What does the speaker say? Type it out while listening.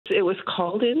It was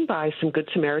called in by some Good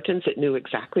Samaritans that knew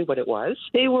exactly what it was.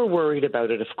 They were worried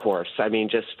about it, of course. I mean,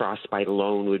 just frostbite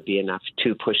alone would be enough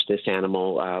to push this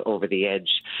animal over the edge.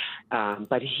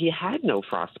 But he had no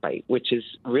frostbite, which is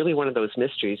really one of those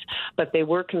mysteries. But they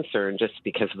were concerned just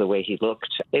because of the way he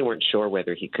looked. They weren't sure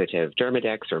whether he could have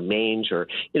Dermadex or mange or,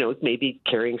 maybe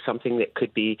carrying something that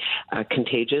could be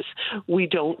contagious. We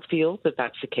don't feel that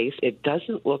that's the case. It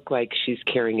doesn't look like she's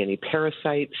carrying any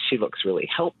parasites. She looks really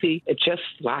healthy, just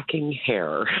lacking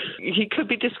hair. He could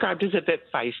be described as a bit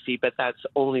feisty, but that's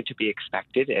only to be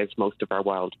expected, as most of our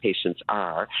wild patients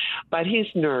are. But he's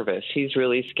nervous. He's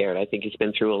really scared. I think he's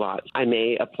been through a lot. I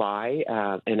may apply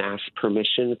and ask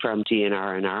permission from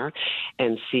DNR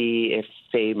and see if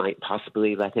they might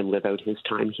possibly let him live out his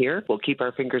time here. We'll keep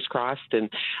our fingers crossed, and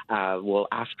we'll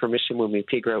ask permission when we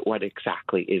figure out what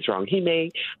exactly is wrong. He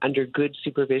may, under good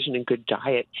supervision and good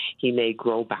diet, he may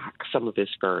grow back some of his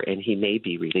fur and he may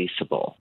be releasable.